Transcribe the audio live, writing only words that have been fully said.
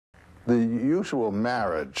The usual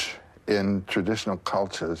marriage in traditional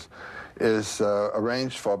cultures is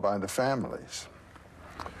arranged for by the families.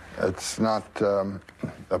 It's not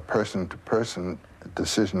a person-to-person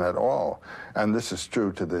decision at all. And this is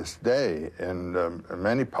true to this day in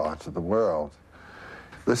many parts of the world.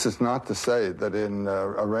 This is not to say that in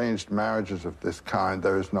arranged marriages of this kind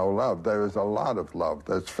there is no love. There is a lot of love.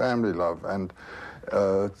 There's family love and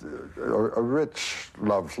a rich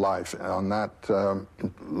love life on that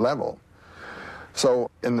level.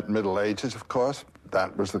 So in the Middle Ages, of course,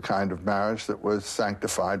 that was the kind of marriage that was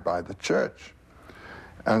sanctified by the church.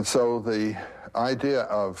 And so the idea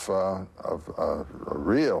of a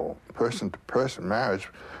real person-to-person marriage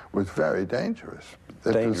was very dangerous.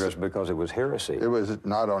 Dangerous because it was heresy. It was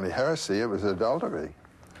not only heresy, it was adultery.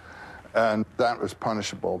 And that was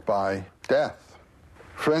punishable by death.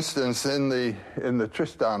 For instance, in the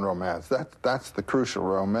Tristan romance, that's the crucial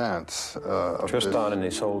romance. Tristan and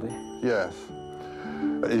Isolde? Yes.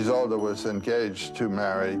 Isolde was engaged to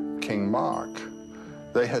marry King Mark.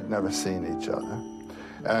 They had never seen each other.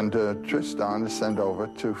 And Tristan is sent over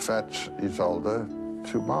to fetch Isolde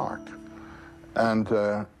to Mark. And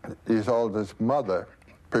Isolde's mother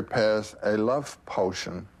prepares a love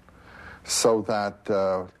potion so that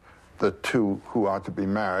the two who are to be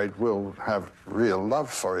married will have real love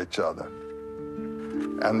for each other.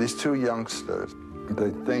 And these two youngsters, they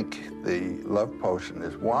think the love potion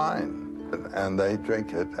is wine, and they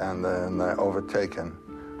drink it, and then they're overtaken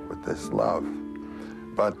with this love.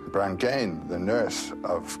 But Brangäne, the nurse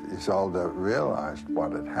of Isolde, realized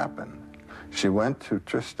what had happened. She went to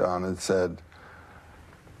Tristan and said,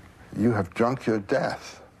 "You have drunk your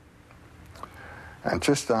death." And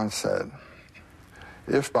Tristan said,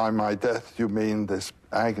 "If by my death you mean this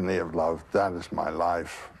agony of love, that is my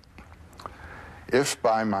life. If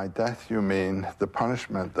by my death you mean the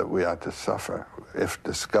punishment that we are to suffer if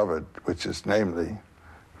discovered, which is namely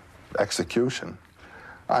execution,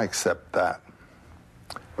 I accept that.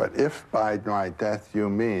 But if by my death you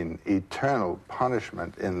mean eternal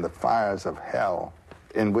punishment in the fires of hell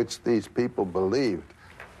in which these people believed,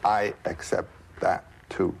 I accept that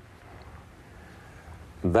too."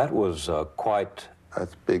 That was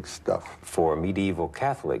That's big stuff. For a medieval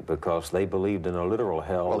Catholic, because they believed in a literal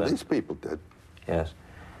hell. Well, these people did. Yes.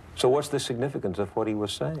 So what's the significance of what he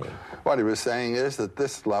was saying? What he was saying is that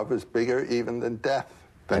this love is bigger even than death,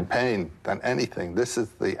 than pain, than anything. This is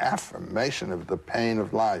the affirmation of the pain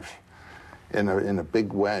of life in a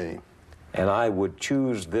big way. And I would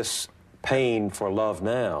choose this pain for love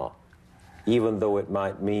now, even though it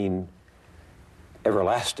might mean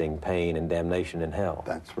everlasting pain and damnation in hell.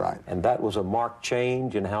 That's right. And that was a marked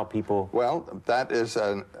change in how people... Well, that is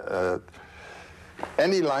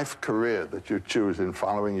any life career that you choose in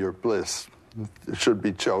following your bliss should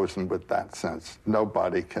be chosen with that sense.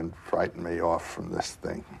 Nobody can frighten me off from this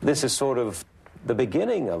thing. This is sort of the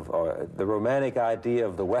beginning of the romantic idea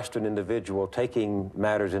of the Western individual taking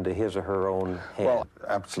matters into his or her own hand. Well,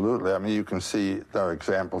 absolutely. I mean, you can see there are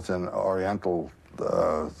examples in Oriental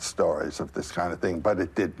stories of this kind of thing, but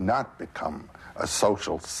it did not become a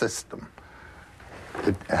social system.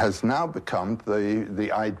 It has now become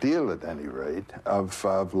the ideal, at any rate,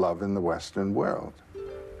 of love in the Western world.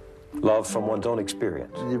 Love from one's own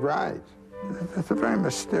experience. You're right. It's a very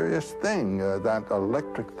mysterious thing, that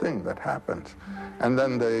electric thing that happens. And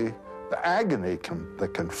then the agony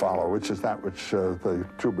that can follow, which is that which the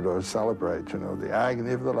troubadours celebrate, you know, the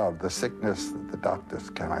agony of the love, the sickness that the doctors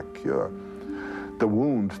cannot cure, the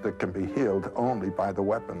wound that can be healed only by the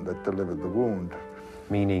weapon that delivered the wound.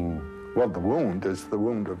 Meaning? Well, the wound is the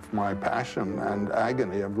wound of my passion and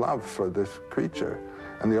agony of love for this creature.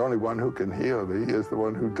 And the only one who can heal me is the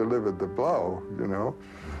one who delivered the blow, you know.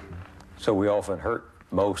 So we often hurt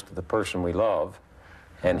most of the person we love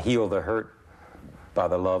and heal the hurt by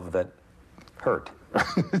the love that hurt.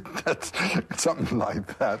 That's something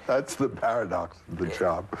like that. That's the paradox of the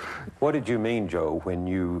job. What did you mean, Joe, when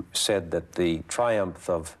you said that the triumph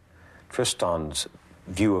of Tristan's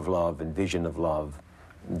view of love and vision of love,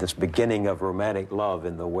 this beginning of romantic love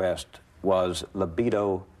in the West, was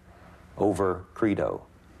libido over credo?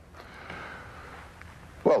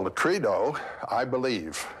 Well, the credo, I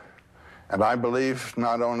believe. And I believe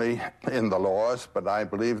not only in the laws, but I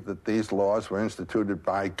believe that these laws were instituted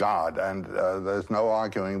by God, and there's no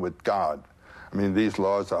arguing with God. I mean, these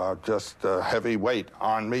laws are just a heavy weight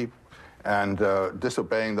on me, and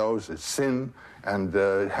disobeying those is sin, and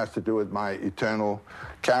it has to do with my eternal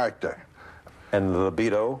character. And the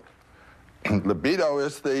libido? Libido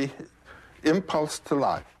is the impulse to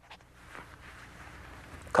life.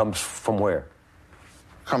 Comes from where?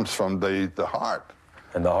 Comes from the heart.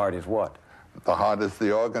 And the heart is what? The heart is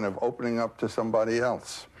the organ of opening up to somebody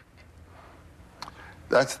else.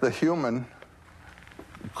 That's the human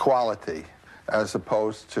quality as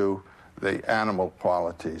opposed to the animal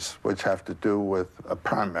qualities, which have to do with,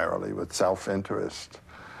 primarily with self-interest.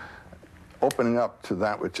 Opening up to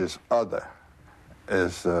that which is other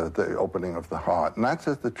is the opening of the heart. And that's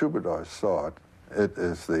as the troubadours saw it. It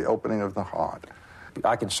is the opening of the heart.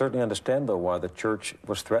 I can certainly understand, though, why the church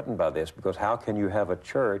was threatened by this, because how can you have a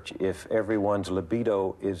church if everyone's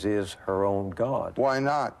libido is her own God? Why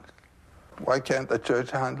not? Why can't the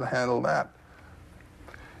church handle that?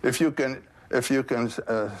 If you can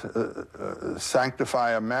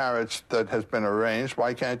sanctify a marriage that has been arranged,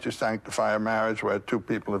 why can't you sanctify a marriage where two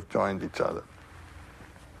people have joined each other?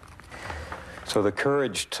 So the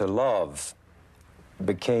courage to love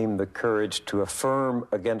became the courage to affirm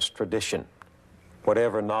against tradition,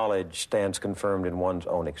 whatever knowledge stands confirmed in one's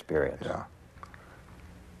own experience. Yeah.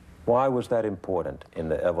 Why was that important in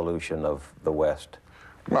the evolution of the West?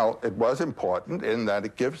 Well, it was important in that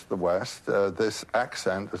it gives the West this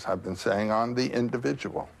accent, as I've been saying, on the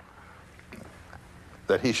individual.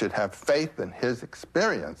 That he should have faith in his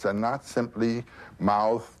experience and not simply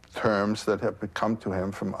mouth terms that have come to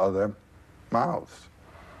him from other mouths.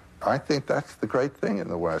 I think that's the great thing in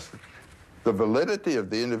the West. The validity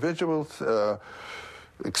of the individual's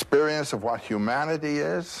experience of what humanity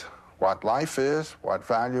is, what life is, what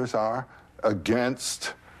values are,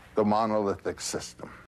 against the monolithic system.